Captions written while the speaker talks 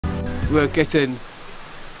we're getting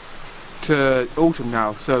to autumn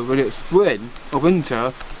now, so when it's spring or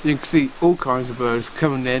winter, you can see all kinds of birds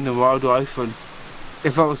coming in and wildlife. And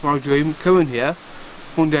if that was my dream, coming here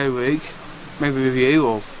one day a week, maybe with you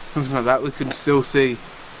or something like that, we can still see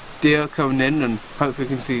deer coming in, and hopefully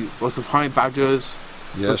we can see lots of honey badgers.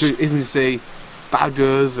 Yes. We can even see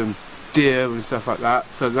badgers and deer and stuff like that.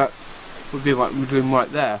 So that would be like my dream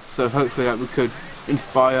right there. So hopefully that we could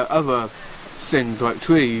inspire other things like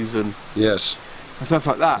trees and Yes. stuff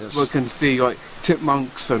like that. Yes. We can see like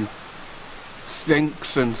chipmunks and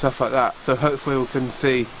stinks and stuff like that. So hopefully we can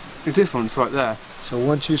see the difference right there. So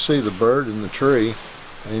once you see the bird in the tree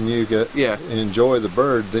and you enjoy the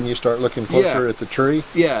bird, then you start looking closer at the tree.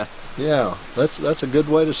 Yeah. Yeah, that's a good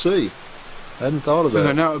way to see. I hadn't thought of So that.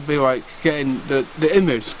 then that would be like getting the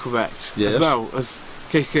image correct, Yes. as well as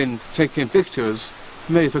taking pictures.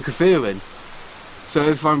 For me, it's like a feeling. So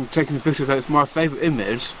if I'm taking a picture that's my favourite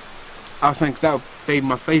image, I think that would be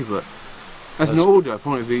my favourite. As an order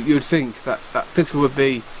point of view, you'd think that that picture would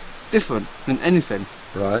be different than anything.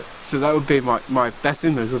 Right. So that would be my best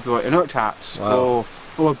image, would be like an nuthatch. Wow.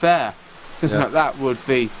 or a bear. Something Yeah. like that would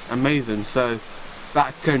be amazing. So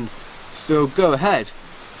that can still go ahead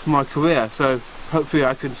for my career. So hopefully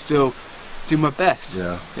I can still do my best.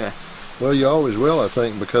 Yeah. Yeah. Well, you always will, I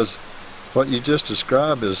think, because what you just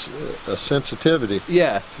described is a sensitivity.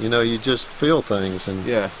 Yeah. You know, you just feel things and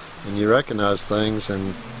you recognize things,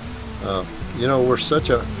 and you know,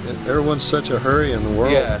 everyone's such a hurry in the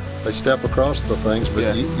world. Yeah. They step across the things,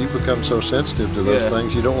 but you become so sensitive to those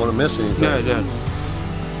things, you don't want to miss anything. No, no.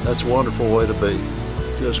 That's a wonderful way to be.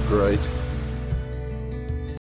 Just great.